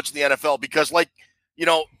score that much in the NFL because,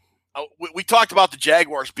 we talked about the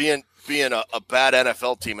Jaguars being a bad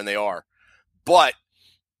NFL team, and they are. But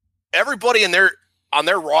everybody on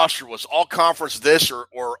their roster was all conference this or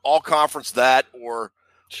all conference that or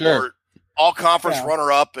all conference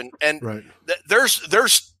runner up, and right.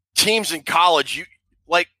 There's teams in college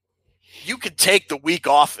you could take the week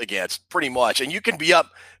off against pretty much, and you can be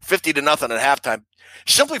up 50-0 at halftime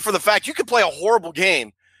simply for the fact you could play a horrible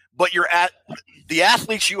game, but the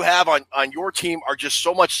athletes you have on your team are just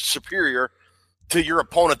so much superior to your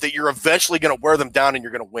opponent that you're eventually going to wear them down and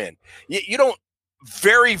you're going to win. You don't.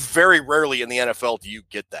 very, very rarely in the NFL do you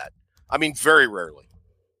get that. I mean, very rarely.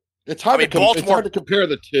 It's hard, it's hard to compare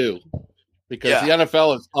the two because the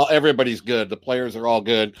NFL is everybody's good. The players are all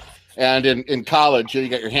good. And in college, you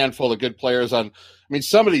got your handful of good players on. I mean,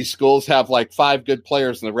 some of these schools have like 5 good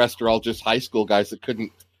players and the rest are all just high school guys that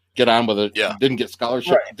couldn't get on with it. Yeah. Didn't get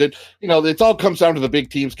scholarship. Right. It all comes down to the big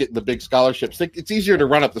teams getting the big scholarships. It's easier to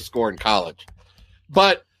run up the score in college.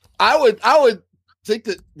 But I would think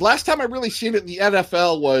that last time I really seen it in the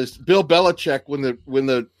NFL was Bill Belichick when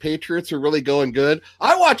the Patriots are really going good.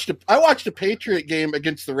 I watched a Patriot game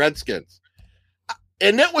against the Redskins,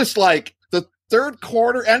 and it was like the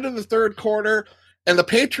end of the third quarter, and the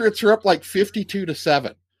Patriots are up like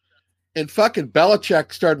 52-7, and fucking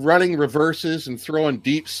Belichick started running reverses and throwing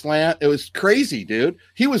deep slant. It was crazy, dude.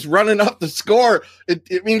 He was running up the score.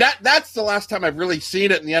 That's the last time I've really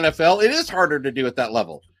seen it in the NFL. It is harder to do at that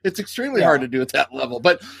level. It's extremely hard to do at that level,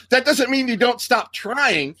 but that doesn't mean you don't stop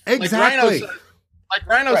trying. Exactly. Like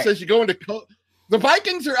Rhino says, you go into the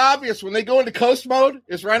Vikings are obvious when they go into coast mode.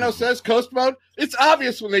 As Rhino says, coast mode. It's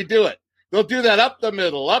obvious when they do it. They'll do that up the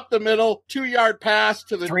middle, 2-yard pass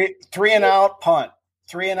to the three and out punt,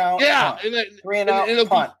 3 and out. Yeah, punt. 3 and out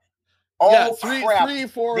punt. Crap! 3,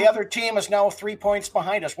 4. The other team is now 3 points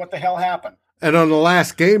behind us. What the hell happened? And on the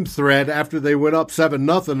last game thread, after they went up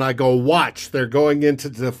 7-0, I go, watch, they're going into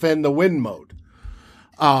defend the win mode.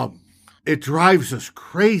 It drives us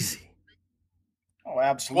crazy. Oh,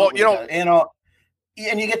 absolutely. Well,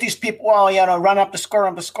 and you get these people, run up the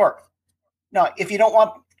score. No, if you don't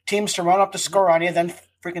want teams to run up the score on you, then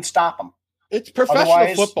freaking stop them. It's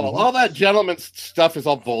professional football. All that gentleman's stuff is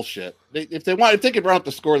all bullshit. If they could run up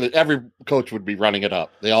the score, that every coach would be running it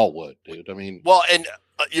up. They all would, dude. I mean, well, and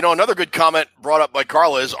another good comment brought up by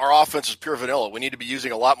Carla is our offense is pure vanilla. We need to be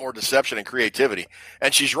using a lot more deception and creativity,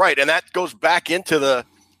 and she's right. And that goes back into the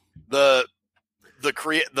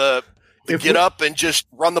get up and just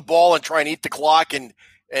run the ball and try and eat the clock and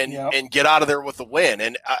get out of there with the win.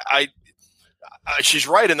 And I she's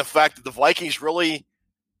right in the fact that the Vikings really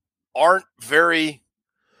aren't very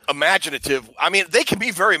imaginative. I mean, they can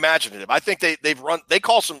be very imaginative. I think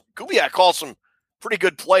Kubiak calls some pretty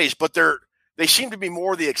good plays, but they seem to be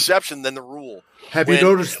more the exception than the rule. Have you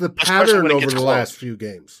noticed the pattern over the last few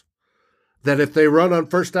games? That if they run on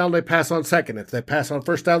first down, they pass on second. If they pass on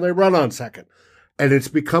first down, they run on second. And it's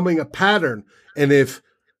becoming a pattern. And if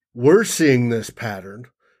we're seeing this pattern,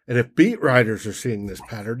 and if beat writers are seeing this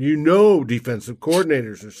pattern, defensive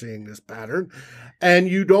coordinators are seeing this pattern, and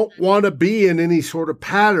you don't want to be in any sort of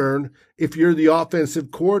pattern if you're the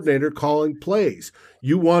offensive coordinator calling plays.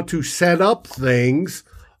 You want to set up things,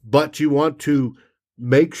 but you want to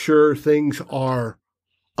make sure things are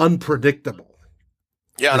unpredictable.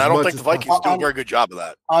 Yeah, and I don't think the Vikings do a very good job of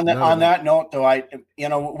that. On that note,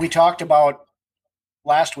 though, we talked about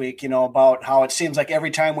last week, about how it seems like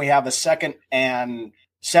every time we have a 2nd and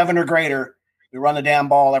 7 or greater, we run the damn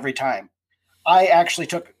ball every time. I actually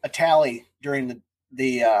took a tally during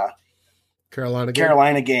the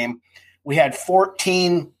Carolina game. We had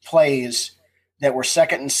 14 plays that were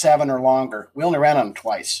 2nd and 7 or longer. We only ran on them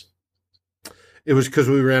twice. It was because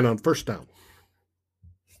we ran on first down.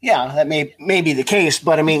 Yeah, that may be the case,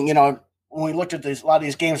 but I mean, when we looked at a lot of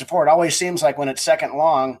these games before, it always seems like when it's 2nd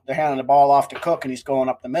long, they're handing the ball off to Cook and he's going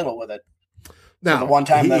up the middle with it. Now, so the one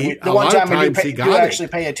time we do actually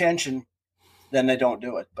pay attention, then they don't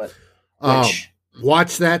do it. But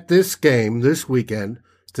watch this game this weekend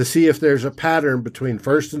to see if there's a pattern between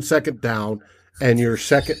first and second down and your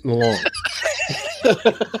 2nd and long.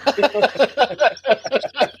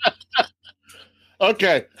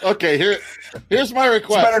 Okay. Here's my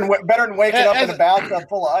request. It's better than waking up in a bathtub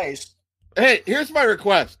full of ice. Hey, here's my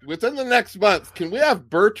request. Within the next month, can we have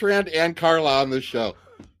Bertrand and Carla on this show?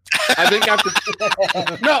 I think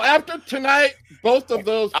after tonight, both of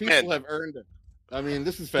those people have earned it. I mean,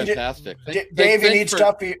 this is fantastic. Dave, you need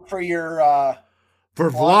stuff for your for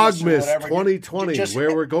Vlogmas 2020,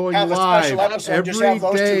 where we're going live every day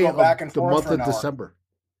of the month of December.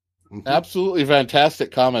 Mm-hmm. Absolutely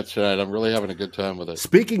fantastic comments tonight. I'm really having a good time with it.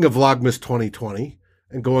 Speaking of Vlogmas 2020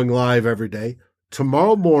 and going live every day,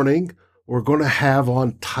 tomorrow morning we're going to have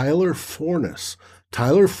on Tyler Forness.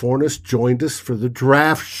 Tyler Forness joined us for the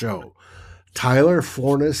draft show. Tyler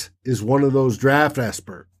Forness is one of those draft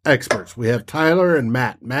experts. We have Tyler and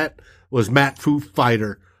Matt. Matt was Matt Foo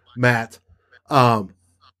Fighter. Matt. But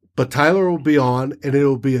Tyler will be on, and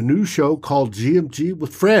it'll be a new show called GMG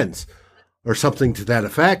with Friends or something to that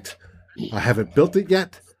effect. I haven't built it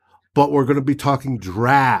yet, but we're going to be talking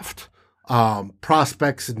draft,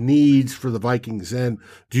 prospects, needs for the Vikings. And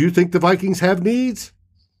do you think the Vikings have needs?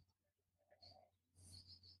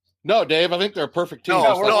 No, Dave, I think they're a perfect team.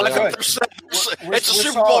 No, we're I think good. they're set. We're It's a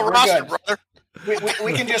Super solid. Bowl We're roster, good. brother.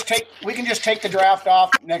 We can just take the draft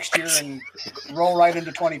off next year and roll right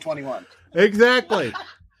into 2021. Exactly.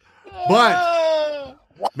 But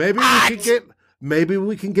maybe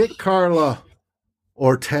we can get Carla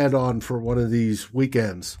or Ted on for one of these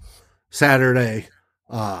weekends. Saturday.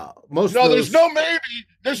 There's no maybe.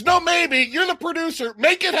 There's no maybe. You're the producer.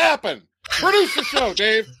 Make it happen. Produce the show,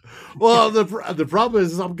 Dave. Well, the problem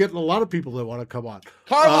is I'm getting a lot of people that want to come on.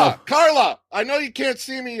 Carla, I know you can't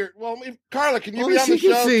see me. Carla, can you be on the she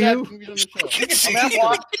can show? see Ted, you. can be on the show?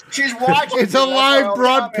 She's watching. It's a live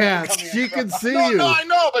broadcast. She can see you. No, I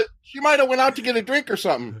know, but she might have went out to get a drink or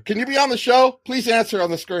something. Can you be on the show? Please answer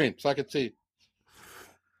on the screen so I can see.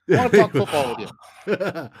 I want to talk football with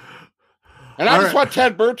you. And I just want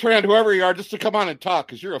Ted Bertrand, whoever you are, just to come on and talk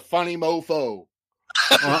because you're a funny mofo.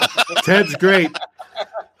 Ted's great.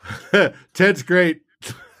 Ted's great.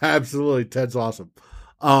 Absolutely. Ted's awesome.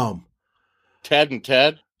 Ted and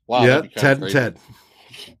Ted? Wow. Yeah, Ted and Ted.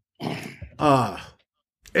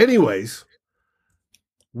 Anyways,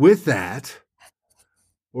 with that,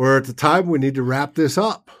 we're at the time we need to wrap this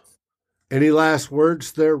up. Any last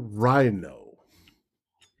words there, Rhino?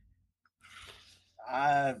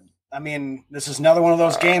 I mean, this is another one of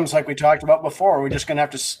those games like we talked about before. We're just going to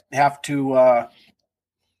have to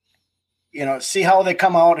see how they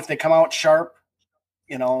come out. If they come out sharp,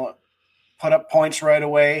 put up points right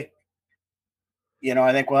away,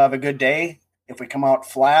 I think we'll have a good day. If we come out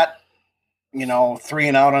flat, 3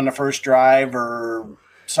 and out on the first drive or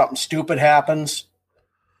something stupid happens,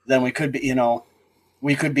 then we could be,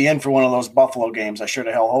 we could be in for one of those Buffalo games. I sure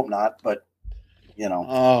the hell hope not, but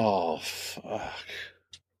Oh, fuck.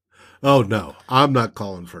 Oh no, I'm not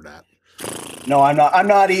calling for that. No, I'm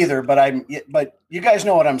not either. But you guys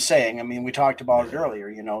know what I'm saying. I mean, we talked about it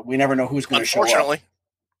earlier. We never know who's going to show up. Unfortunately,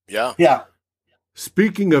 yeah. Yeah.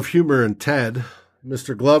 Speaking of humor and Ted,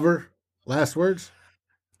 Mr. Glover, last words?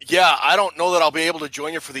 Yeah, I don't know that I'll be able to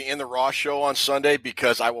join you for the In the Raw show on Sunday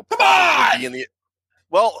because I will probably be in the.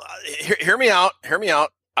 Well, hear me out. Hear me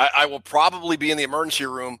out. I will probably be in the emergency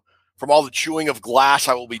room from all the chewing of glass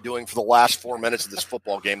I will be doing for the last 4 minutes of this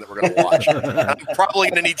football game that we're going to watch. I'm probably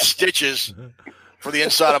going to need stitches for the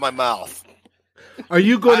inside of my mouth. Are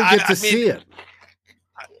you going to get to see it?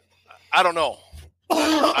 I don't know.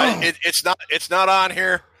 It's not on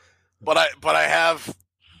here, but I have.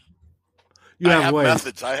 You have ways.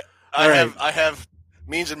 Methods. I have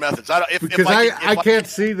means and methods. I can't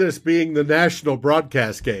see this being the national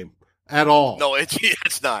broadcast game at all. No,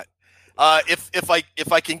 it's not. If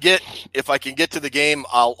I can get to the game,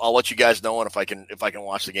 I'll let you guys know, and if I can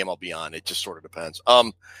watch the game, I'll be on. It just sort of depends.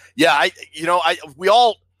 I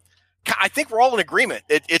think we're all in agreement.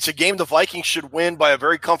 It's a game the Vikings should win by a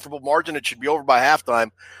very comfortable margin. It should be over by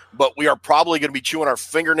halftime, but we are probably going to be chewing our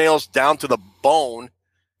fingernails down to the bone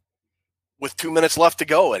with 2 minutes left to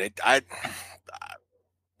go. And I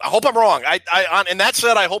hope I'm wrong. And that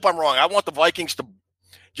said, I hope I'm wrong. I want the Vikings to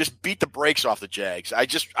just beat the brakes off the Jags. I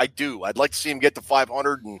do. I'd like to see him get to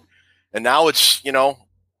 500, and now it's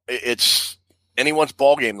it's anyone's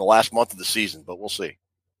ball game the last month of the season, but we'll see.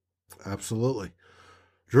 Absolutely,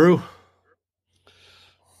 Drew.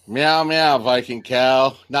 Meow meow, Viking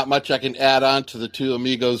cow. Not much I can add on to the two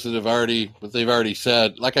amigos that they've already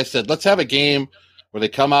said. Like I said, let's have a game where they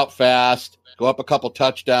come out fast, go up a couple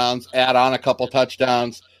touchdowns, add on a couple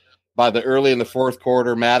touchdowns. By the early in the fourth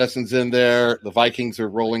quarter, Madison's in there. The Vikings are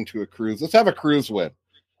rolling to a cruise. Let's have a cruise win.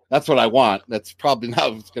 That's what I want. That's probably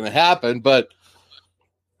not what's going to happen. But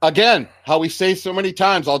again, how we say so many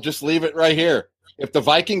times, I'll just leave it right here. If the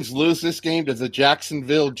Vikings lose this game to the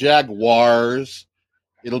Jacksonville Jaguars,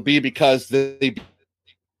 it'll be because they.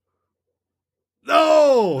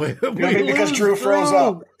 No, it'll be because Drew froze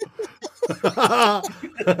up.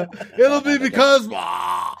 It'll be because.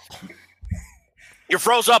 You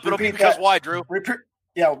froze up. It'll be because why, Drew?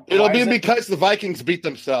 It'll be because the Vikings beat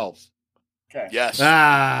themselves. Okay. Yes.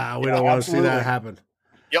 We don't want to see that happen.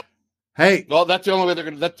 Yep. Hey. Well, that's the only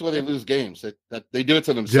way that's the way they lose games. They do it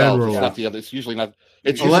to themselves. It's not the other. It's usually not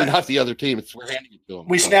not the other team. We're handing it to them.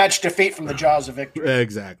 We snatch defeat from the jaws of victory.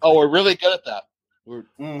 Exactly. Oh, we're really good at that.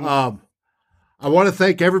 I want to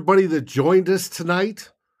thank everybody that joined us tonight,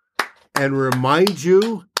 and remind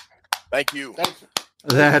you. Thank you.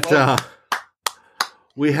 That.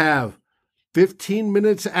 We have 15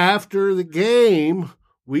 minutes after the game,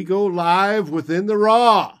 we go live within the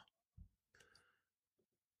Raw.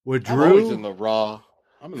 With Drew. I'm always in the Raw.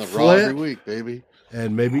 I'm in the Raw every week, baby.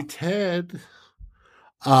 And maybe Ted.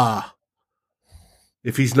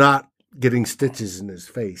 If he's not getting stitches in his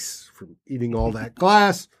face from eating all that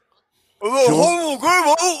glass.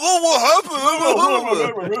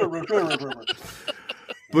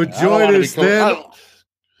 But join us then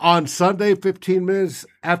on Sunday, 15 minutes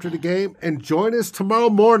after the game, and join us tomorrow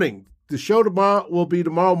morning. The show tomorrow will be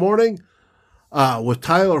tomorrow morning with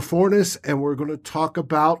Tyler Fornes, and we're going to talk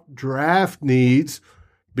about draft needs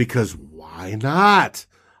because why not?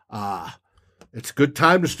 It's a good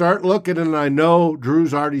time to start looking, and I know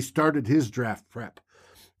Drew's already started his draft prep.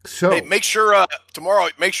 So hey, make sure tomorrow,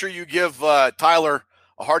 make sure you give Tyler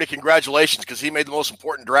a hearty congratulations because he made the most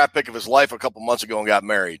important draft pick of his life a couple months ago and got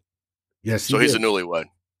married. Yes, so he's a newlywed.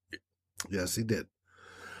 Yes, he did.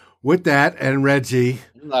 With that, and Reggie.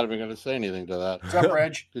 I'm not even going to say anything to that. What's up,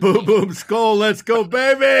 Reg? Boom, boom, skull. Let's go,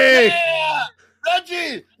 baby. Yeah!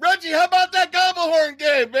 Reggie, how about that gobble horn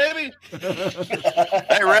game, baby?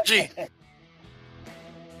 Hey, Reggie.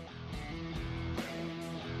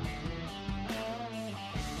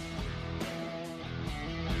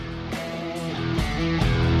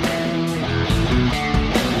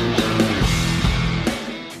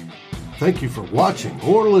 Thank you for watching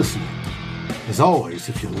or listening. As always,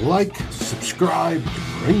 if you like, subscribe,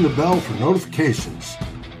 and ring the bell for notifications.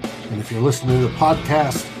 And if you're listening to the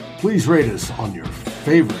podcast, please rate us on your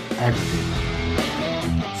favorite aggregator.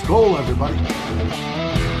 Skol, everybody.